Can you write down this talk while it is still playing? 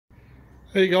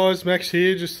Hey guys, Max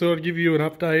here. Just thought I'd give you an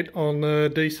update on the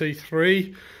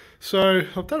DC3. So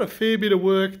I've done a fair bit of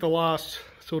work the last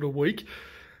sort of week.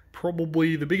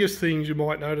 Probably the biggest things you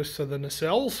might notice are the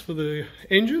nacelles for the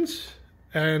engines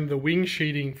and the wing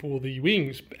sheeting for the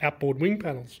wings, outboard wing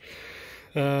panels.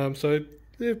 So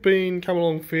they've been coming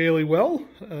along fairly well.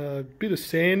 A bit of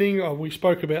sanding. We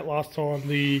spoke about last time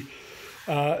the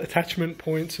attachment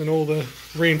points and all the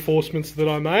reinforcements that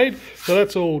I made, so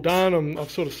that's all done.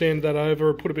 I've sort of sanded that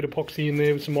over, put a bit of epoxy in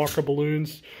there with some micro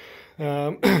balloons,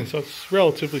 so it's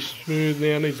relatively smooth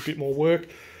now. Needs a bit more work.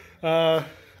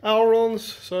 Ailerons,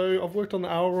 so I've worked on the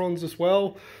ailerons as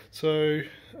well. So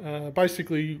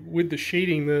basically with the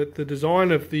sheeting, the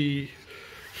design of the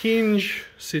hinge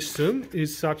system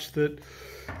is such that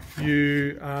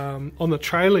you on the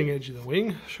trailing edge of the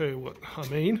wing, I'll show you what I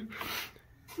mean.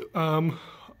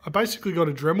 I basically got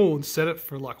a Dremel and set it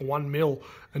for like 1 mil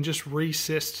and just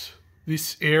recessed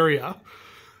this area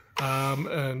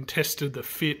and tested the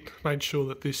fit, made sure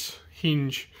that this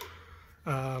hinge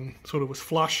sort of was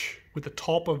flush with the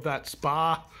top of that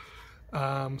spar,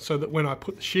 so that when I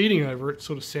put the sheeting over it,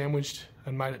 sort of sandwiched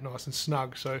and made it nice and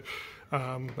snug. So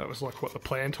that was like what the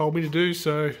plan told me to do,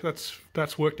 so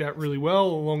that's worked out really well.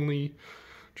 Along the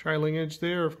trailing edge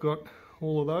there, I've got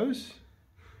all of those.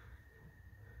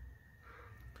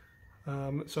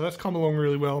 So that's come along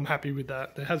really well. I'm happy with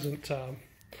that. There hasn't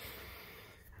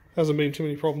been too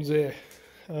many problems there.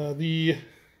 Move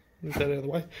that out of the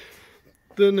way.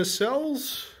 The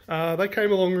nacelles, they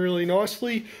came along really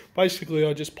nicely. Basically,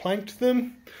 I just planked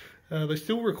them. They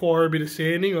still require a bit of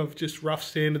sanding. I've just rough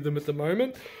sanded them at the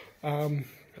moment. And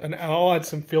I'll add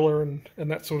some filler and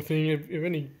that sort of thing. If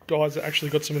any guys have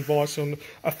actually got some advice on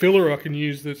a filler I can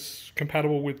use that's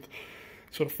compatible with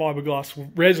sort of fiberglass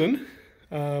resin,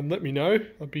 let me know.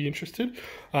 I'd be interested.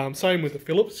 Same with the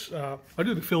fillets. I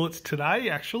did the fillets today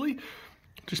actually.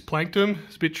 Just planked them.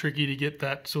 It's a bit tricky to get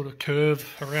that sort of curve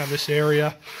around this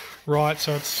area right,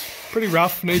 so it's pretty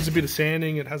rough. Needs a bit of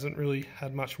sanding. It hasn't really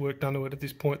had much work done to it at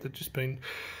this point. They've just been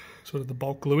sort of the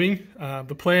bulk gluing.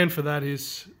 The plan for that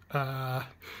is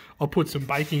I'll put some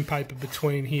baking paper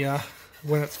between here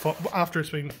when it's after it's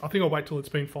been. I think I'll wait till it's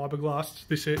been fiberglassed.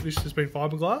 This has been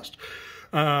fiberglassed.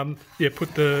 Yeah,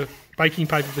 put the baking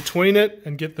paper between it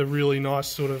and get the really nice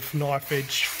sort of knife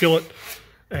edge fillet,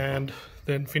 and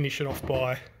then finish it off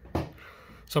by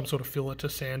some sort of filler to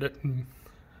sand it. And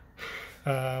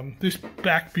this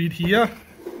back bit here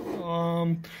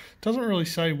doesn't really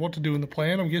say what to do in the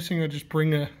plan. I'm guessing I just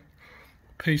bring a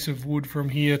piece of wood from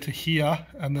here to here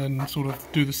and then sort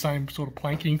of do the same sort of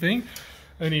planking thing.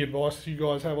 Any advice you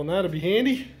guys have on that would be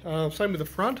handy. Same with the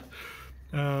front.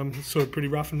 It's sort of pretty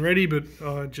rough and ready, but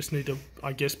I just need to,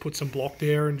 I guess, put some block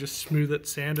there and just smooth it,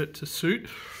 sand it to suit.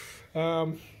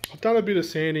 I've done a bit of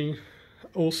sanding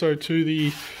also to the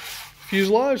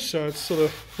fuselage, so it's sort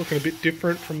of looking a bit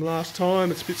different from last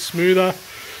time. It's a bit smoother,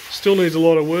 still needs a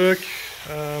lot of work.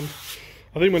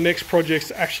 I think my next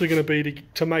project's actually going to be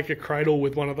to make a cradle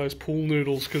with one of those pool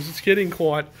noodles, because it's getting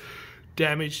quite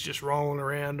damaged just rolling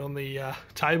around on the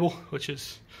table, which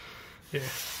is, yeah,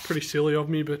 pretty silly of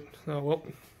me, but oh well,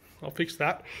 I'll fix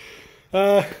that.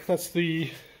 That's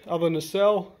the other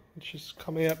nacelle, which has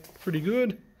come out pretty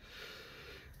good.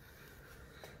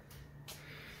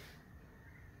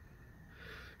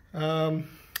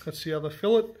 That's the other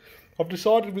fillet. I've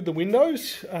decided with the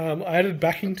windows, I added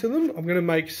backing to them. I'm going to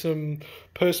make some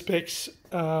Perspex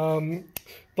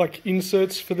like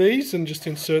inserts for these and just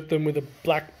insert them with a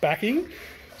black backing,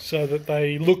 so that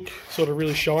they look sort of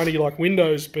really shiny like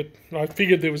windows, but I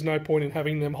figured there was no point in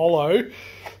having them hollow,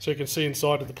 so you can see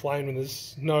inside of the plane when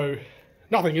there's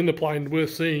nothing in the plane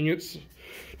worth seeing. It's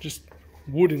just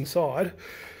wood inside.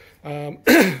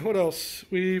 What else?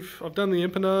 I've done the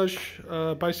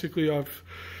empennage. Basically I've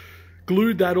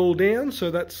glued that all down, so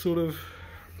that's sort of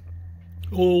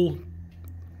all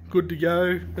good to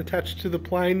go, attached to the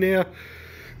plane now.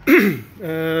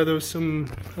 There was some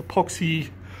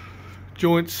epoxy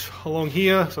joints along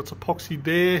here, so it's epoxied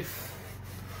there.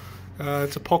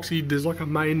 It's epoxied, there's like a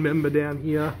main member down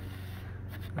here.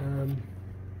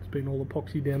 It's been all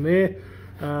epoxy down there.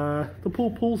 The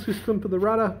pull system for the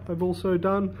rudder I've also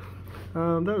done.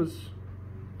 That was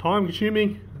time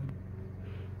consuming.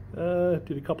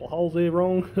 Did a couple of holes there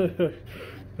wrong,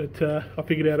 but I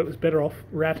figured out it was better off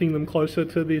routing them closer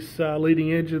to this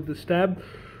leading edge of the stab.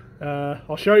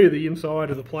 I'll show you the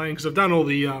inside of the plane, because I've done all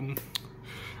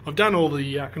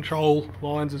the control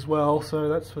lines as well, so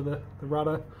that's for the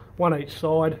rudder, one each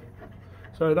side.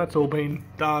 So that's all been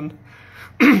done.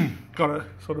 Got to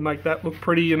sort of make that look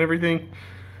pretty and everything.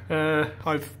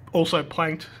 I've also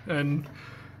planked and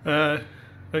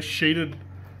sheeted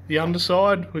the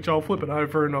underside, which I'll flip it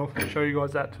over and I'll show you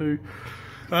guys that too.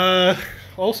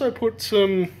 Also put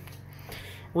some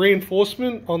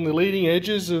reinforcement on the leading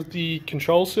edges of the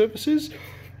control surfaces.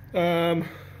 I'll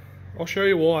show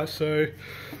you why. So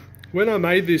when I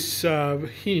made this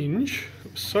hinge,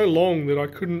 it was so long that I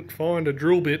couldn't find a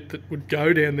drill bit that would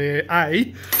go down there,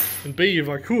 A, and B, if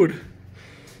I could,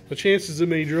 the chances of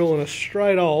me drilling a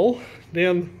straight hole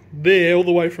down there, all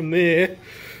the way from there,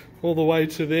 all the way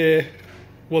to there,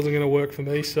 wasn't going to work for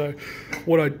me. So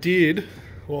what I did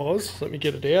was, let me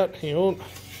get it out, hang on.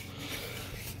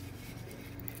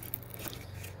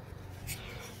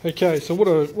 Okay, so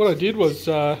what I did was,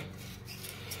 if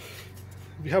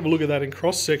you have a look at that in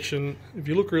cross section, if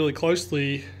you look really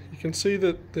closely, you can see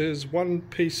that there's one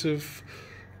piece of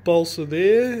balsa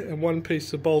there and one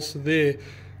piece of balsa there.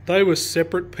 They were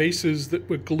separate pieces that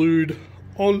were glued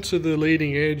onto the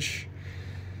leading edge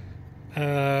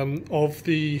of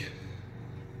the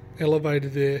elevator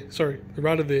there, sorry, the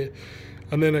rudder there,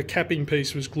 and then a capping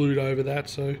piece was glued over that.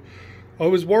 So I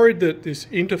was worried that this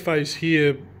interface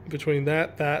here between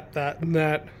that, and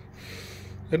that,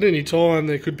 at any time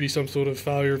there could be some sort of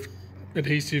failure of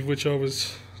adhesive, which I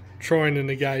was trying to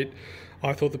negate.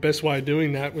 I thought the best way of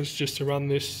doing that was just to run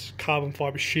this carbon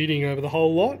fibre sheeting over the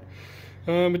whole lot,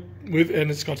 and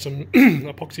it's got some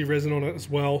epoxy resin on it as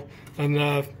well, and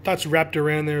that's wrapped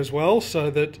around there as well,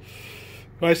 so that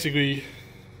basically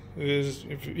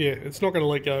it's not going to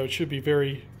let go. It should be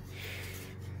very,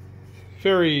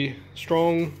 very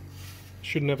strong.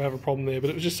 Shouldn't have a problem there, but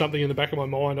it was just something in the back of my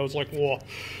mind. I was like, whoa,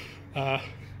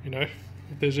 you know,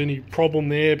 if there's any problem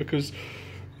there, because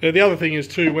the other thing is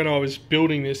too, when I was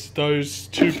building this, those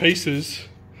two pieces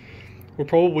were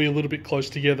probably a little bit close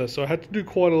together, so I had to do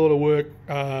quite a lot of work.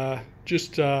 I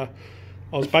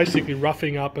was basically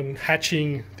roughing up and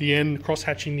hatching the end,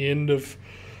 cross-hatching the end of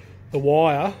the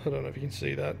wire. I don't know if you can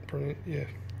see that, yeah,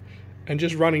 and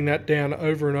just running that down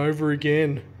over and over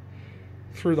again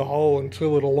through the hole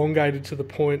until it elongated to the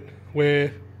point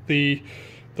where the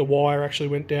wire actually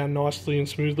went down nicely and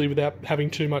smoothly without having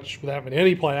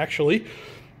any play actually.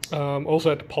 Also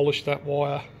had to polish that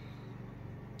wire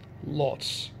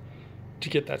lots to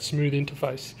get that smooth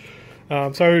interface.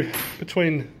 So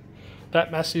between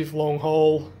that massive long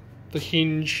hole, the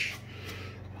hinge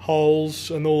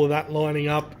holes and all of that lining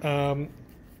up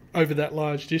over that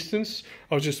large distance,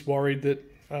 I was just worried that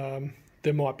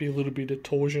there might be a little bit of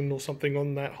torsion or something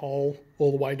on that hole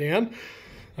all the way down.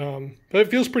 But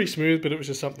it feels pretty smooth, but it was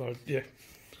just something, yeah.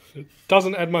 It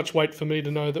doesn't add much weight for me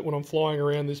to know that when I'm flying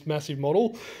around this massive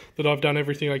model that I've done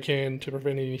everything I can to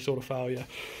prevent any sort of failure.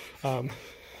 I've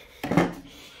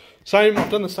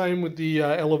done the same with the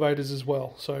elevators as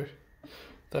well. So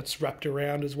that's wrapped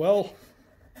around as well,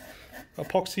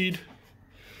 epoxied.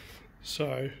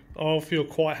 So I'll feel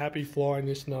quite happy flying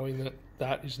this knowing that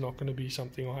that is not going to be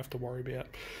something I have to worry about.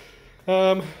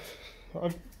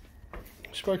 I've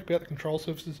spoke about the control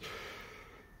surfaces,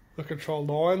 the control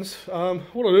lines.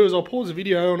 What I'll do is I'll pause the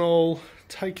video and I'll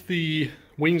take the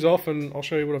wings off and I'll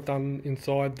show you what I've done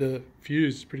inside the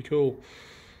fuse. It's pretty cool.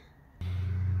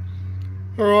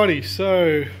 Alrighty,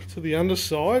 so to the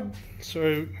underside.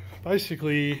 So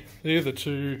basically they're the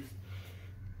two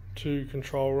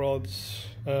control rods.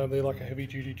 They're like a heavy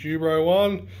duty Dubro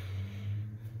one.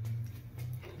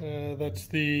 That's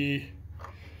the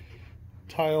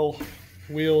tail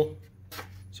wheel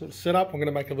sort of setup. I'm going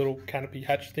to make a little canopy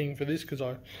hatch thing for this because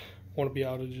I want to be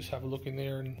able to just have a look in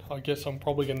there, and I guess I'm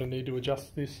probably going to need to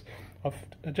adjust this. I've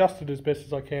adjusted as best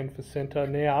as I can for center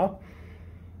now,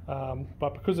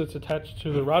 but because it's attached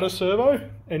to the rudder servo,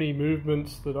 any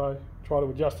movements that I try to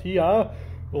adjust here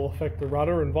will affect the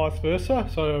rudder and vice versa.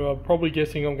 So I'm probably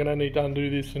guessing I'm going to need to undo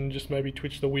this and just maybe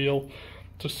twitch the wheel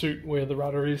to suit where the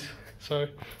rudder is. So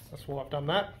that's why I've done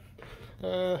that.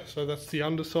 So that's the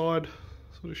underside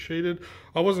sort of sheeted.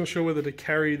 I wasn't sure whether to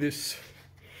carry this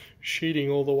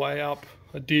sheeting all the way up.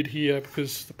 I did here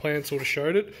because the plan sort of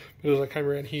showed it, but as I came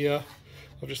around here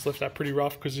I've just left that pretty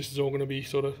rough because this is all going to be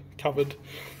sort of covered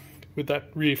with that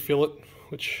rear fillet,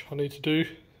 which I need to do,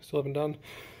 still haven't done.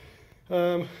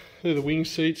 They're the wing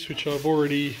seats, which I've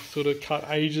already sort of cut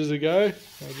ages ago.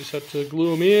 I just had to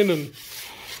glue them in and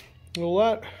all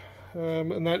that.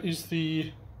 And that is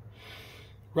the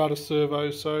rudder servo.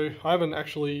 So I haven't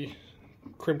actually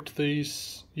crimped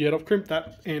these yet. I've crimped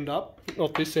that end up,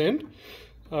 not this end,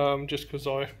 just because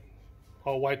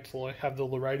I'll wait till I have all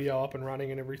the radio up and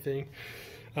running and everything.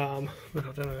 But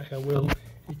I don't know how well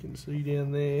you can see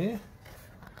down there.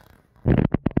 The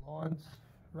lines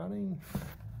running.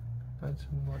 Made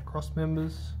some like cross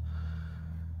members.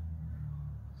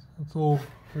 It's all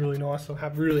really nice.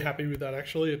 I'm really happy with that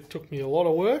actually. It took me a lot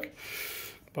of work,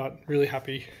 but really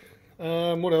happy.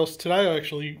 What else? Today I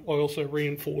also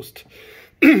reinforced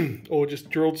or just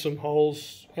drilled some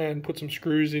holes and put some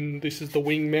screws in. This is the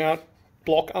wing mount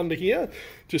block under here,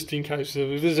 just in case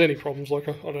if there's any problems. Like,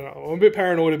 I don't know, I'm a bit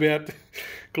paranoid about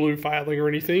glue failing or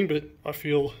anything, but I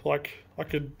feel like I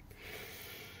could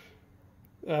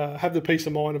have the peace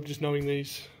of mind of just knowing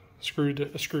these screwed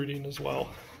in as well.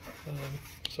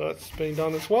 So that's been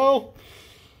done as well.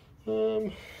 Yeah,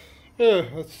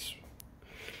 that's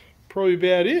probably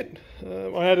about it.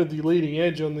 I added the leading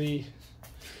edge on the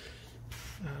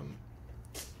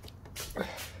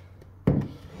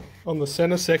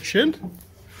center section,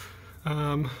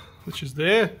 which is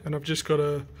there, and I've just got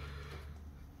to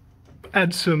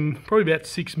add some, probably about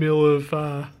 6 mil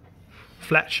of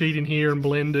flat sheet in here and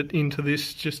blend it into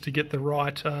this just to get the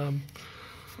right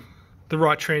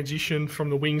transition from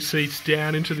the wing seats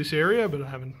down into this area, but I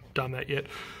haven't done that yet.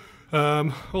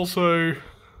 Also,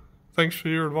 thanks for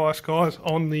your advice, guys,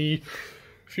 on the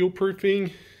fuel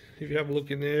proofing. If you have a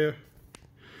look in there,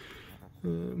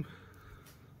 there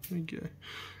you go.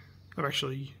 I've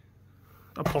actually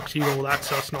epoxied all that,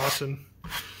 so it's nice and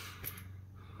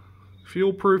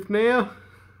fuel proof now,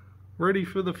 ready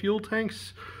for the fuel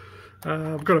tanks.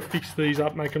 I've got to fix these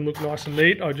up, make them look nice and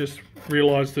neat. I just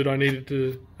realised that I needed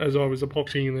to, as I was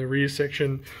epoxying in the rear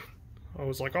section, I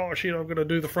was like, oh shit, I've got to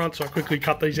do the front, so I quickly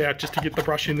cut these out just to get the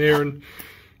brush in there and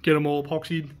get them all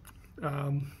epoxied.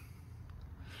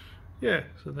 Yeah,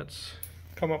 so that's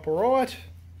come up alright.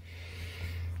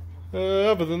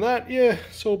 Other than that, yeah,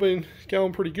 it's all been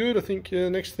going pretty good. I think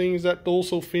next thing is that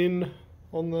dorsal fin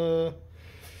on the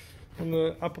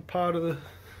upper part of the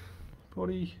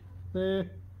body there,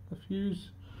 the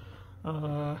fuse.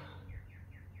 I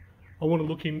want to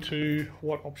look into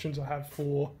what options I have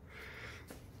for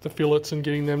the fillets and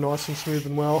getting them nice and smooth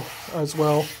and well as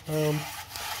well.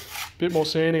 Bit more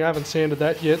sanding. I haven't sanded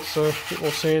that yet, so a bit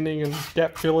more sanding and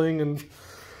gap filling, and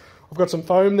I've got some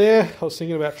foam there. I was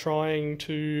thinking about trying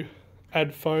to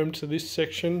add foam to this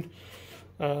section.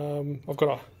 I've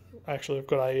got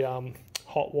a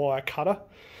hot wire cutter,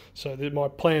 so my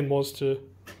plan was to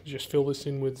just fill this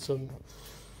in with some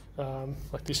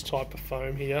like this type of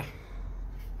foam here.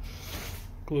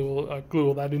 Glue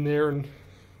all that in there and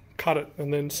cut it,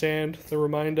 and then sand the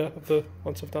remainder of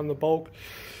once I've done the bulk.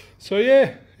 So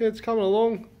yeah, it's coming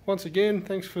along. Once again,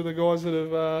 thanks for the guys that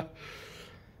have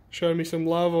shown me some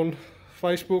love on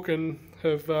Facebook and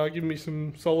have given me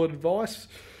some solid advice.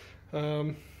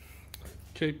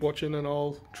 Keep watching and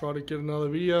I'll try to get another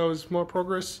video as my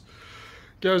progress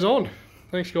goes on.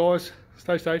 Thanks guys,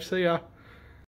 stay safe, see ya.